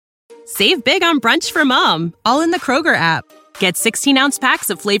Save big on brunch for mom, all in the Kroger app. Get 16-ounce packs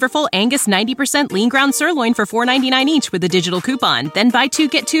of flavorful Angus 90% lean ground sirloin for $4.99 each with a digital coupon. Then buy 2,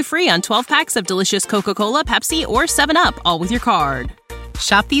 get 2 free on 12 packs of delicious Coca-Cola, Pepsi, or 7-Up, all with your card.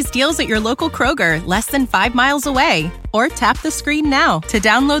 Shop these deals at your local Kroger, less than 5 miles away. Or tap the screen now to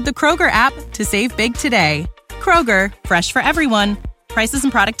download the Kroger app to save big today. Kroger, fresh for everyone. Prices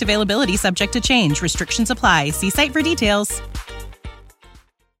and product availability subject to change. Restrictions apply. See site for details.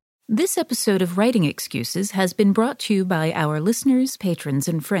 This episode of Writing Excuses has been brought to you by our listeners, patrons,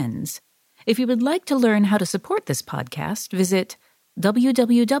 and friends. If you would like to learn how to support this podcast, visit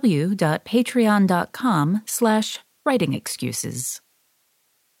www.patreon.com/writingexcuses.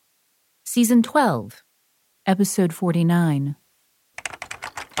 Season 12, Episode 49.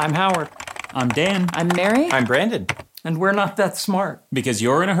 I'm Howard. I'm Dan. I'm Mary. I'm Brandon. And we're not that smart. Because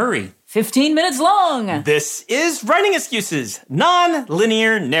you're in a hurry. 15 minutes long. This is Writing Excuses,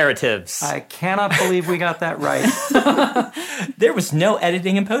 non-linear narratives. I cannot believe we got that right. There was no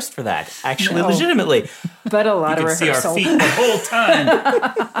editing and post for that, actually, legitimately. But a lot You of can rehearsal. see our feet the whole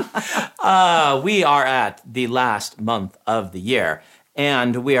time. We are at the last month of the year,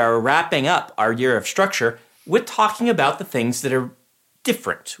 and we are wrapping up our year of structure with talking about the things that are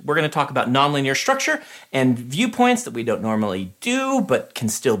different. We're going to talk about nonlinear structure and viewpoints that we don't normally do, but can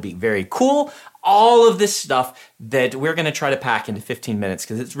still be very cool. All of this stuff that we're going to try to pack into 15 minutes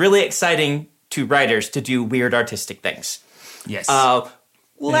because it's really exciting to writers to do weird artistic things. Yes.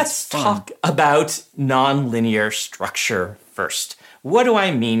 Let's talk about nonlinear structure first. What do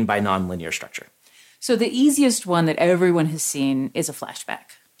I mean by nonlinear structure? So the easiest one that everyone has seen is a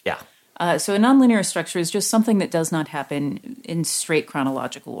flashback. Yeah. So a nonlinear structure is just something that does not happen in straight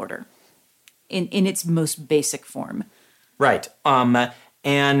chronological order, in its most basic form. Right. And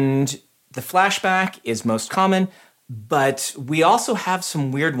the flashback is most common, but we also have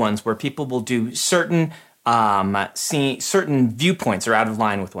some weird ones where people will do certain viewpoints are out of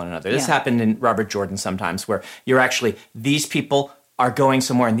line with one another. This happened in Robert Jordan sometimes, where you're actually, these people are going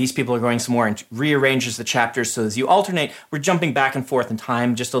somewhere and these people are going somewhere, and rearranges the chapters so as you alternate, we're jumping back and forth in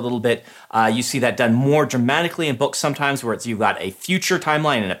time just a little bit. You see that done more dramatically in books sometimes, where you've got a future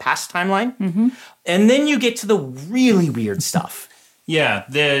timeline and a past timeline. Mm-hmm. And then you get to the really weird stuff. Yeah,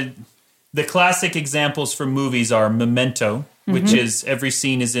 the classic examples from movies are Memento, which is every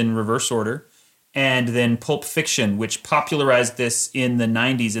scene is in reverse order, and then Pulp Fiction, which popularized this in the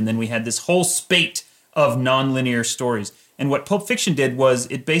 90s, and then we had this whole spate of nonlinear stories. And what Pulp Fiction did was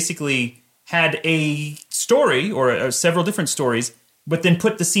it basically had a story or several different stories, but then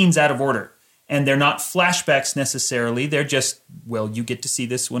put the scenes out of order. And they're not flashbacks necessarily. They're just, well, you get to see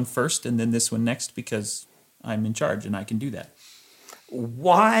this one first and then this one next because I'm in charge and I can do that.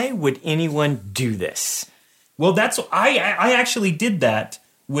 Why would anyone do this? Well, I actually did that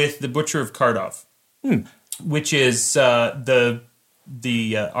with The Butcher of Kardov, which is our book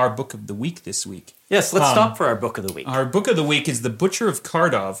of the week this week. Yes, let's stop for our book of the week. Our book of the week is The Butcher of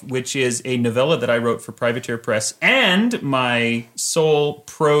Kardov, which is a novella that I wrote for Privateer Press and my sole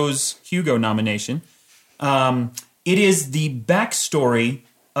prose Hugo nomination. It is the backstory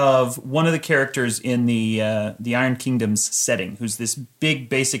of one of the characters in the Iron Kingdom's setting, who's this big,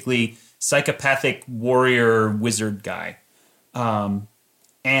 basically psychopathic warrior wizard guy.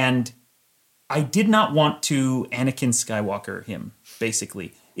 And I did not want to Anakin Skywalker him,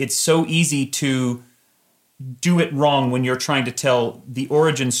 basically. It's so easy to do it wrong when you're trying to tell the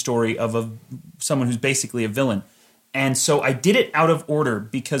origin story of someone who's basically a villain. And so I did it out of order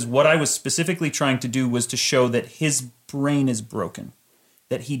because what I was specifically trying to do was to show that his brain is broken,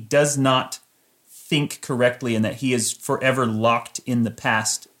 that he does not think correctly, and that he is forever locked in the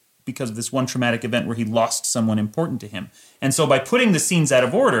past because of this one traumatic event where he lost someone important to him. And so by putting the scenes out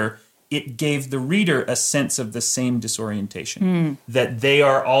of order, it gave the reader a sense of the same disorientation, that they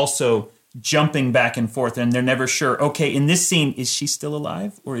are also jumping back and forth and they're never sure, okay, in this scene, is she still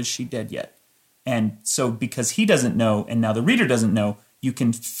alive or is she dead yet? And so because he doesn't know and now the reader doesn't know, you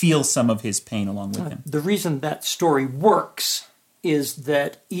can feel some of his pain along with him. The reason that story works is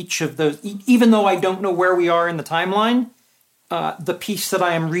that each of those, even though I don't know where we are in the timeline, the piece that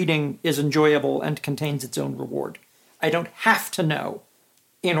I am reading is enjoyable and contains its own reward. I don't have to know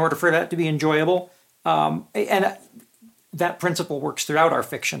in order for that to be enjoyable. And that principle works throughout our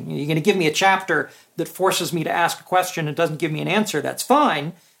fiction. You're going to give me a chapter that forces me to ask a question and doesn't give me an answer. That's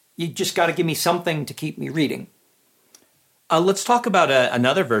fine. You just got to give me something to keep me reading. Let's talk about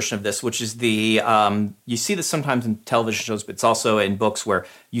another version of this, which is the, you see this sometimes in television shows, but it's also in books where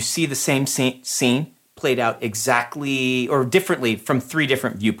you see the same scene played out exactly or differently from 3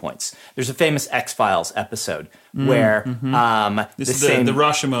 different viewpoints. There's a famous X-Files episode where This is the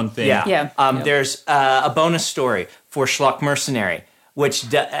Rashomon thing. There's a bonus story for Schlock Mercenary, which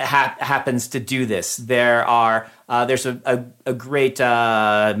happens to do this. There's a great film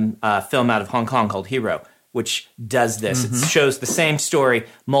out of Hong Kong called Hero, which does this. It shows the same story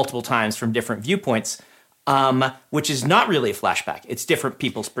multiple times from different viewpoints, which is not really a flashback. It's different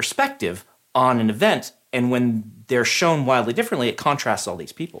people's perspective on an event, and when they're shown wildly differently, it contrasts all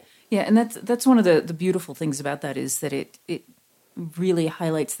these people. Yeah, and that's one of the beautiful things about that is that it really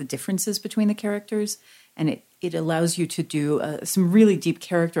highlights the differences between the characters, and it allows you to do some really deep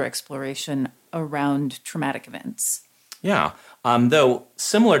character exploration around traumatic events. Yeah. Though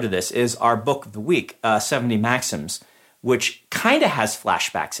similar to this is our book of the week, 70 Maxims, which kind of has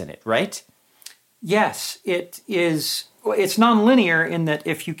flashbacks in it, right? Yes, it is. It's nonlinear in that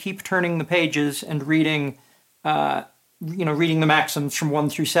if you keep turning the pages and reading, reading the maxims from 1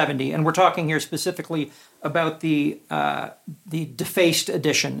 through 70, and we're talking here specifically about the defaced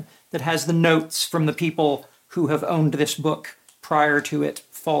edition that has the notes from the people who have owned this book prior to it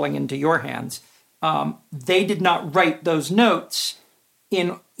falling into your hands. They did not write those notes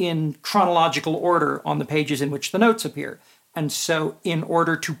in chronological order on the pages in which the notes appear. And so in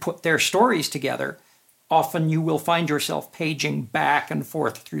order to put their stories together, often you will find yourself paging back and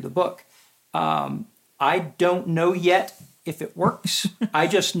forth through the book. I don't know yet if it works. I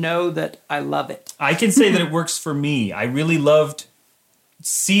just know that I love it. I can say that it works for me. I really loved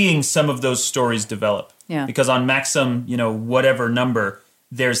seeing some of those stories develop. Yeah. Because on Maxim, whatever number,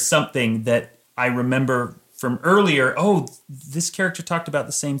 there's something that I remember from earlier. Oh, this character talked about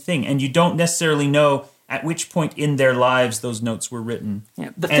the same thing. And you don't necessarily know at which point in their lives those notes were written. Yeah,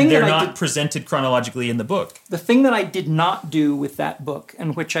 and they're not presented chronologically in the book. The thing that I did not do with that book,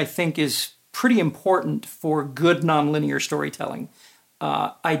 and which I think is pretty important for good nonlinear storytelling,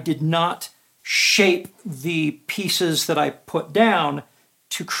 I did not shape the pieces that I put down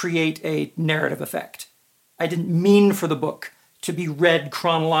to create a narrative effect. I didn't mean for the book to be read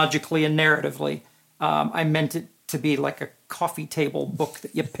chronologically and narratively. I meant it to be like a coffee table book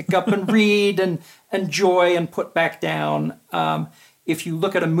that you pick up and read and enjoy and put back down. If you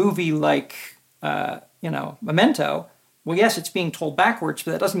look at a movie like, Memento, well, yes, it's being told backwards,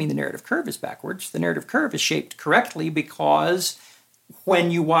 but that doesn't mean the narrative curve is backwards. The narrative curve is shaped correctly because when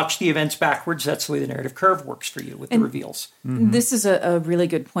you watch the events backwards, that's the way the narrative curve works for you with the reveals. This is a really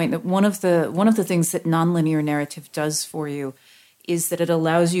good point. That one of the things that nonlinear narrative does for you is that it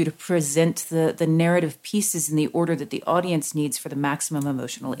allows you to present the narrative pieces in the order that the audience needs for the maximum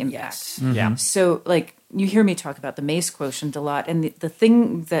emotional impact. Yes. Yeah. So, you hear me talk about the Mace quotient a lot, and the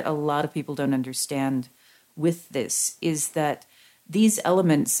thing that a lot of people don't understand with this is that these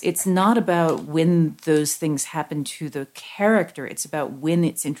elements, it's not about when those things happen to the character, it's about when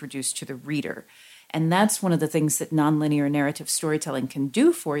it's introduced to the reader. And that's one of the things that nonlinear narrative storytelling can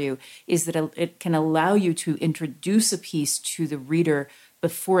do for you, is that it can allow you to introduce a piece to the reader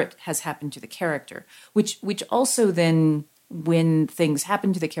before it has happened to the character, which also then, when things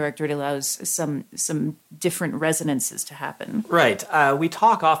happen to the character, it allows some different resonances to happen. Right. We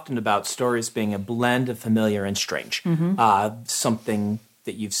talk often about stories being a blend of familiar and strange. Something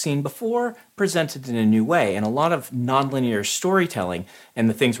that you've seen before presented in a new way. And a lot of nonlinear storytelling and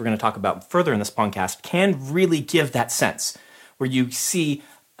the things we're going to talk about further in this podcast can really give that sense where you see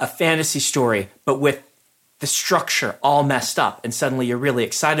a fantasy story, but with the structure all messed up, and suddenly you're really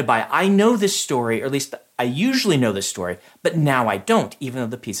excited by it. I know this story, or at least I usually know this story, but now I don't, even though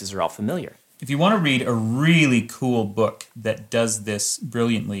the pieces are all familiar. If you want to read a really cool book that does this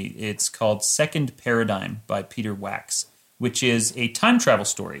brilliantly, it's called Second Paradigm by Peter Wax, which is a time travel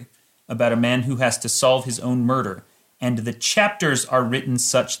story about a man who has to solve his own murder. And the chapters are written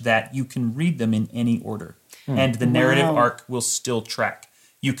such that you can read them in any order. And the narrative arc will still track.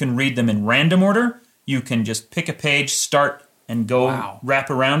 You can read them in random order. You can just pick a page, start, and go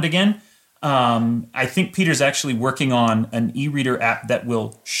wrap around again. I think Peter's actually working on an e-reader app that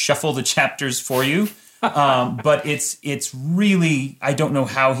will shuffle the chapters for you. But it's really, I don't know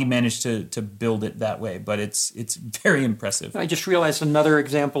how he managed to build it that way, but it's very impressive. I just realized another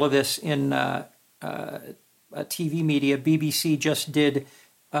example of this in TV media. BBC just did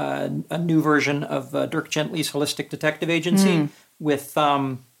a new version of Dirk Gently's Holistic Detective Agency with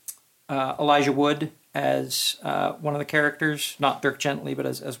Elijah Wood as one of the characters, not Dirk Gently, but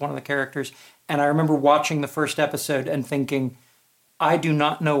as one of the characters. And I remember watching the first episode and thinking, I do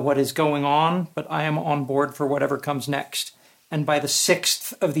not know what is going on, but I am on board for whatever comes next. And by the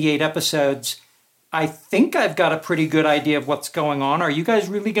 6th of the 8 episodes, I think I've got a pretty good idea of what's going on. Are you guys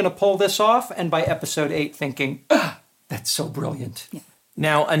really going to pull this off? And by episode 8 thinking, that's so brilliant. Yeah.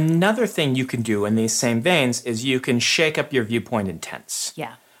 Now, another thing you can do in these same veins is you can shake up your viewpoint and tense.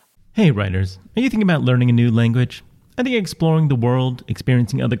 Yeah. Hey writers, are you thinking about learning a new language? I think exploring the world,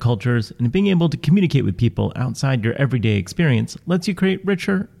 experiencing other cultures, and being able to communicate with people outside your everyday experience lets you create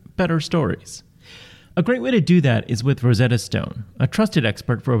richer, better stories. A great way to do that is with Rosetta Stone, a trusted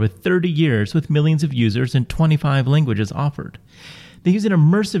expert for over 30 years with millions of users and 25 languages offered. They use an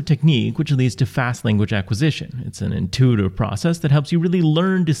immersive technique which leads to fast language acquisition. It's an intuitive process that helps you really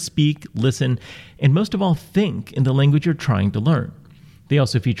learn to speak, listen, and most of all, think in the language you're trying to learn. They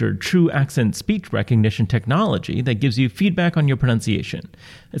also feature true accent speech recognition technology that gives you feedback on your pronunciation.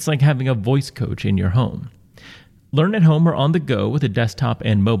 It's like having a voice coach in your home. Learn at home or on the go with a desktop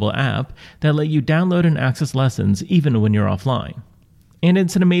and mobile app that let you download and access lessons even when you're offline. And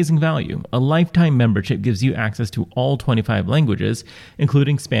it's an amazing value. A lifetime membership gives you access to all 25 languages,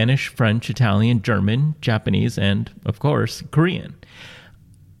 including Spanish, French, Italian, German, Japanese, and, of course, Korean.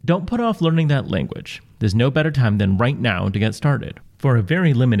 Don't put off learning that language. There's no better time than right now to get started. For a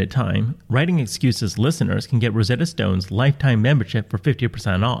very limited time, Writing Excuses listeners can get Rosetta Stone's lifetime membership for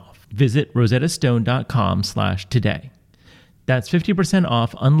 50% off. Visit rosettastone.com/today. That's 50%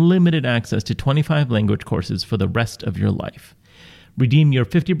 off unlimited access to 25 language courses for the rest of your life. Redeem your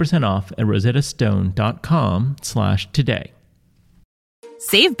 50% off at rosettastone.com/today.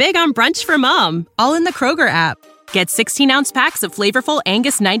 Save big on brunch for mom, all in the Kroger app. Get 16-ounce packs of flavorful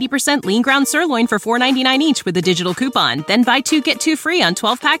Angus 90% lean ground sirloin for $4.99 each with a digital coupon. Then buy 2, get 2 free on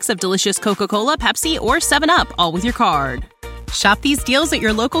 12 packs of delicious Coca-Cola, Pepsi, or 7-Up, all with your card. Shop these deals at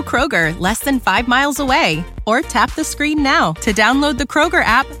your local Kroger, less than 5 miles away. Or tap the screen now to download the Kroger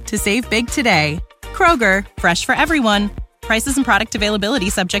app to save big today. Kroger, fresh for everyone. Prices and product availability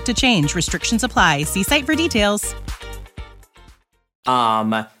subject to change. Restrictions apply. See site for details.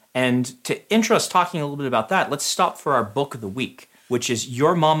 And to intro us talking a little bit about that, let's stop for our book of the week, which is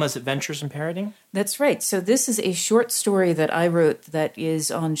Your Mama's Adventures in Parroting. That's right. So this is a short story that I wrote that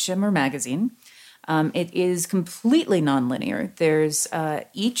is on Shimmer Magazine. It is completely nonlinear. There's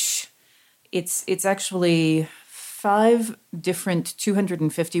it's actually 5 different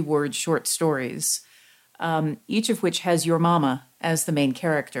 250-word short stories, each of which has your mama as the main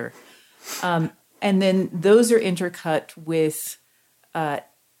character. And then those are intercut with, and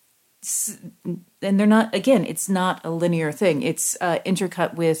they're not, again, it's not a linear thing. It's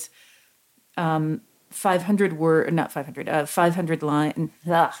intercut with 500 line,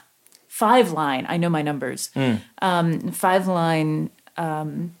 5 line, I know my numbers, 5 line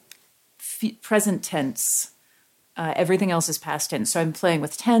present tense. Everything else is past tense. So I'm playing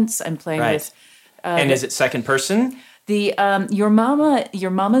with tense. I'm playing with. And is it second person? The your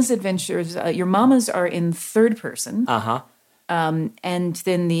mama's adventures. Your mamas are in third person. And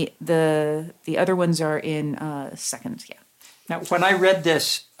then the other ones are in second. Yeah. Now, when I read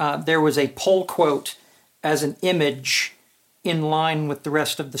this, there was a pull quote as an image in line with the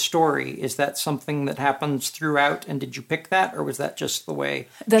rest of the story. Is that something that happens throughout? And did you pick that, or was that just the way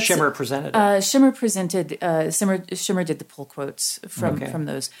Shimmer presented it? Shimmer did the pull quotes from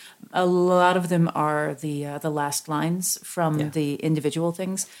those. A lot of them are the last lines from the individual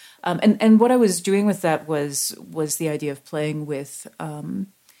things. And what I was doing with that was the idea of playing with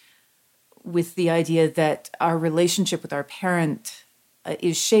the idea that our relationship with our parent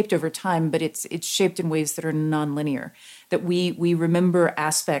is shaped over time, but it's shaped in ways that are nonlinear. That we remember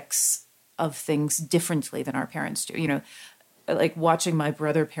aspects of things differently than our parents do. You know, like watching my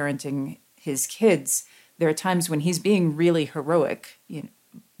brother parenting his kids, there are times when he's being really heroic,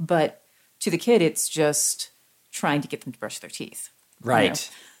 but to the kid, it's just trying to get them to brush their teeth.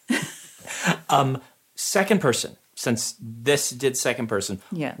 Right. Second person. Since this did second person,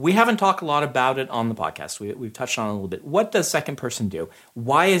 we haven't talked a lot about it on the podcast. We've touched on it a little bit. What does second person do?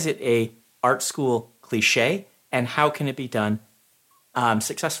 Why is it a art school cliche, and how can it be done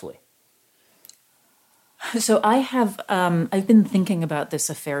successfully? So I've been thinking about this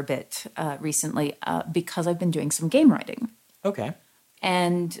a fair bit recently because I've been doing some game writing. Okay.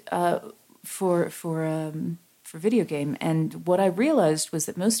 And for video game, and what I realized was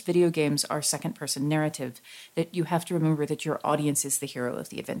that most video games are second-person narrative, that you have to remember that your audience is the hero of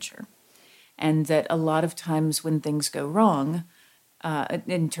the adventure, and that a lot of times when things go wrong,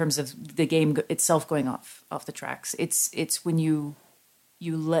 in terms of the game itself going off the tracks, it's when you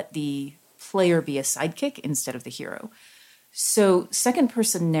let the player be a sidekick instead of the hero. So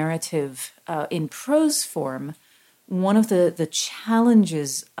second-person narrative in prose form, one of the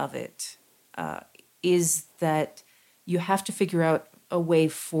challenges of it is that you have to figure out a way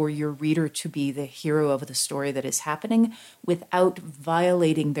for your reader to be the hero of the story that is happening without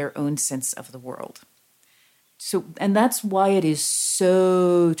violating their own sense of the world. So, and that's why it is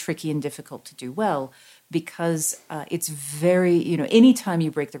so tricky and difficult to do well, because it's very, anytime you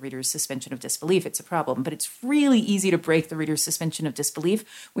break the reader's suspension of disbelief, it's a problem. But it's really easy to break the reader's suspension of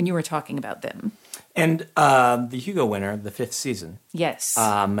disbelief when you are talking about them. And the Hugo winner, the 5th season, yes,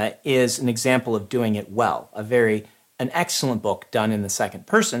 is an example of doing it well. An excellent book done in the second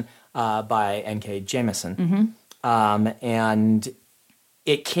person by N.K. Jemisin. And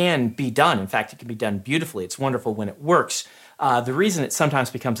it can be done. In fact, it can be done beautifully. It's wonderful when it works. The reason it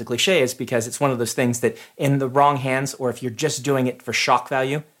sometimes becomes a cliche is because it's one of those things that in the wrong hands, or if you're just doing it for shock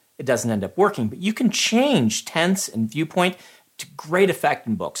value, it doesn't end up working. But you can change tense and viewpoint to great effect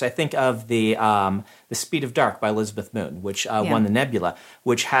in books. I think of the Speed of Dark by Elizabeth Moon, which won the Nebula,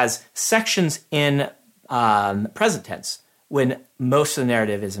 which has sections in present tense when most of the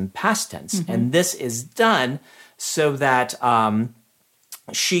narrative is in past tense. And this is done so that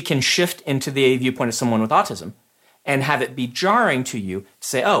she can shift into the viewpoint of someone with autism and have it be jarring to you to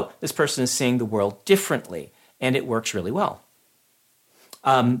say, oh, this person is seeing the world differently, and it works really well.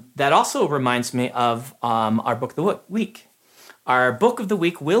 That also reminds me of our book of the week. Our book of the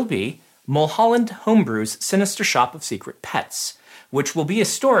week will be Mulholland Homebrew's Sinister Shop of Secret Pets, which will be a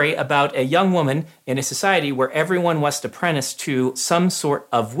story about a young woman in a society where everyone must apprentice to some sort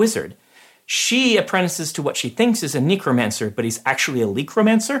of wizard. She apprentices to what she thinks is a necromancer, but he's actually a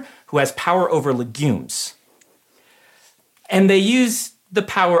lecromancer who has power over legumes. And they use the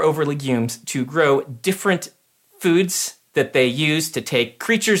power over legumes to grow different foods that they use to take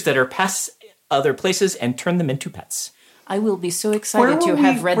creatures that are pests other places and turn them into pets. I will be so excited to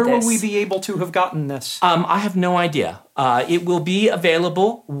have read this. Where will we be able to have gotten this? I have no idea. It will be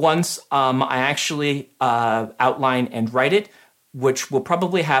available once I actually outline and write it, which will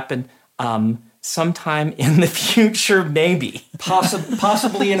probably happen sometime in the future, maybe.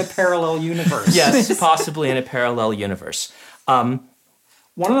 Possibly in a parallel universe. Yes, possibly in a parallel universe. One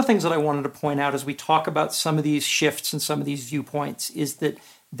of the things that I wanted to point out as we talk about some of these shifts and some of these viewpoints is that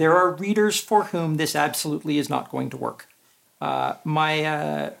there are readers for whom this absolutely is not going to work.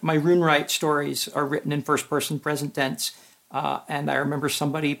 My RuneWrite stories are written in first-person present tense, and I remember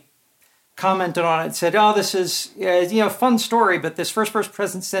somebody commented on it and said, oh, this is a fun story, but this first-person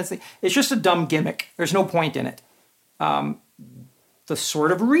present tense thing, it's just a dumb gimmick. There's no point in it. The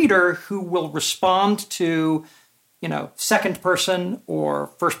sort of reader who will respond to second person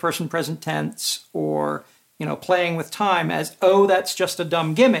or first person present tense or, playing with time as, oh, that's just a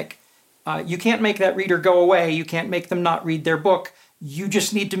dumb gimmick. You can't make that reader go away. You can't make them not read their book. You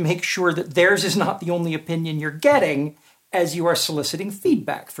just need to make sure that theirs is not the only opinion you're getting as you are soliciting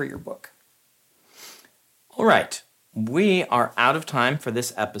feedback for your book. All right. We are out of time for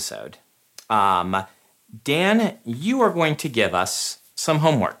this episode. Dan, you are going to give us some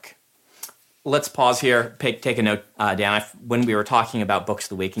homework. Let's pause here, take a note, Dan. When we were talking about books of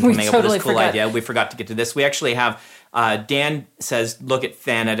the week and coming up with this cool idea, we forgot to get to this. We actually have, Dan says, look at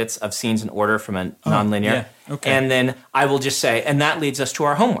fan edits of scenes in order from a nonlinear. Yeah. Okay. And then I will just say, and that leads us to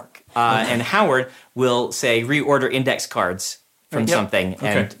our homework. And Howard will say, reorder index cards from something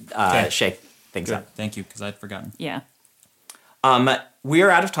and shake things up. Thank you, because I'd forgotten. Yeah. We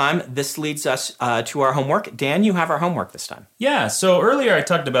are out of time. This leads us to our homework. Dan, you have our homework this time. Yeah, so earlier I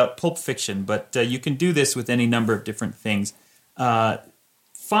talked about Pulp Fiction, but you can do this with any number of different things.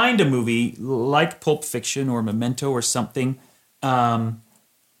 Find a movie like Pulp Fiction or Memento or something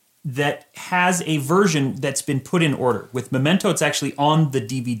that has a version that's been put in order. With Memento, it's actually on the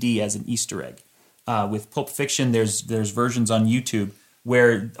DVD as an Easter egg. With Pulp Fiction, there's versions on YouTube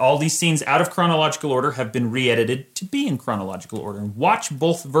where all these scenes out of chronological order have been re-edited to be in chronological order. Watch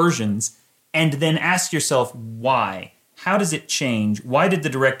both versions and then ask yourself why. How does it change? Why did the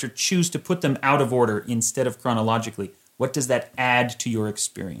director choose to put them out of order instead of chronologically? What does that add to your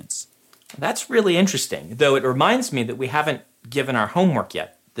experience? That's really interesting, though it reminds me that we haven't given our homework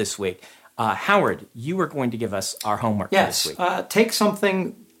yet this week. Howard, you are going to give us our homework this week. Yes,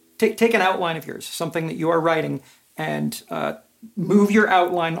 take an outline of yours, something that you are writing, and move your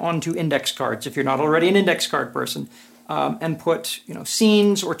outline onto index cards if you're not already an index card person, and put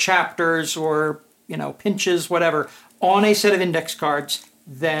scenes or chapters or pinches, whatever, on a set of index cards.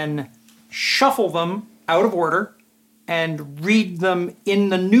 Then shuffle them out of order and read them in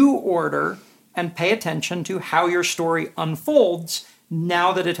the new order, and pay attention to how your story unfolds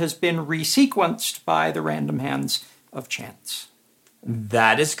now that it has been resequenced by the random hands of chance.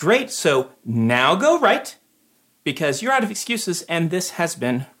 That is great. So now go write, because you're out of excuses, and this has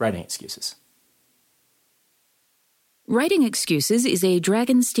been Writing Excuses. Writing Excuses is a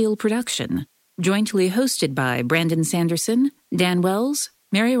Dragonsteel production, jointly hosted by Brandon Sanderson, Dan Wells,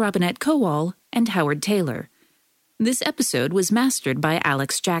 Mary Robinette Kowal, and Howard Taylor. This episode was mastered by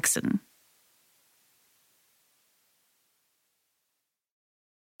Alex Jackson.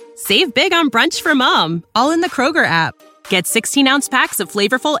 Save big on brunch for mom, all in the Kroger app. Get 16-ounce packs of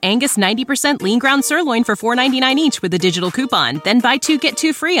flavorful Angus 90% lean ground sirloin for $4.99 each with a digital coupon. Then buy 2, get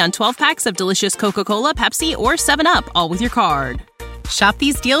 2 free on 12 packs of delicious Coca-Cola, Pepsi, or 7-Up, all with your card. Shop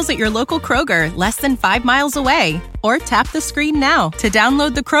these deals at your local Kroger, less than 5 miles away. Or tap the screen now to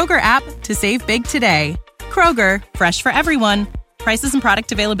download the Kroger app to save big today. Kroger, fresh for everyone. Prices and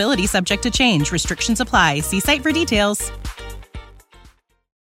product availability subject to change. Restrictions apply. See site for details.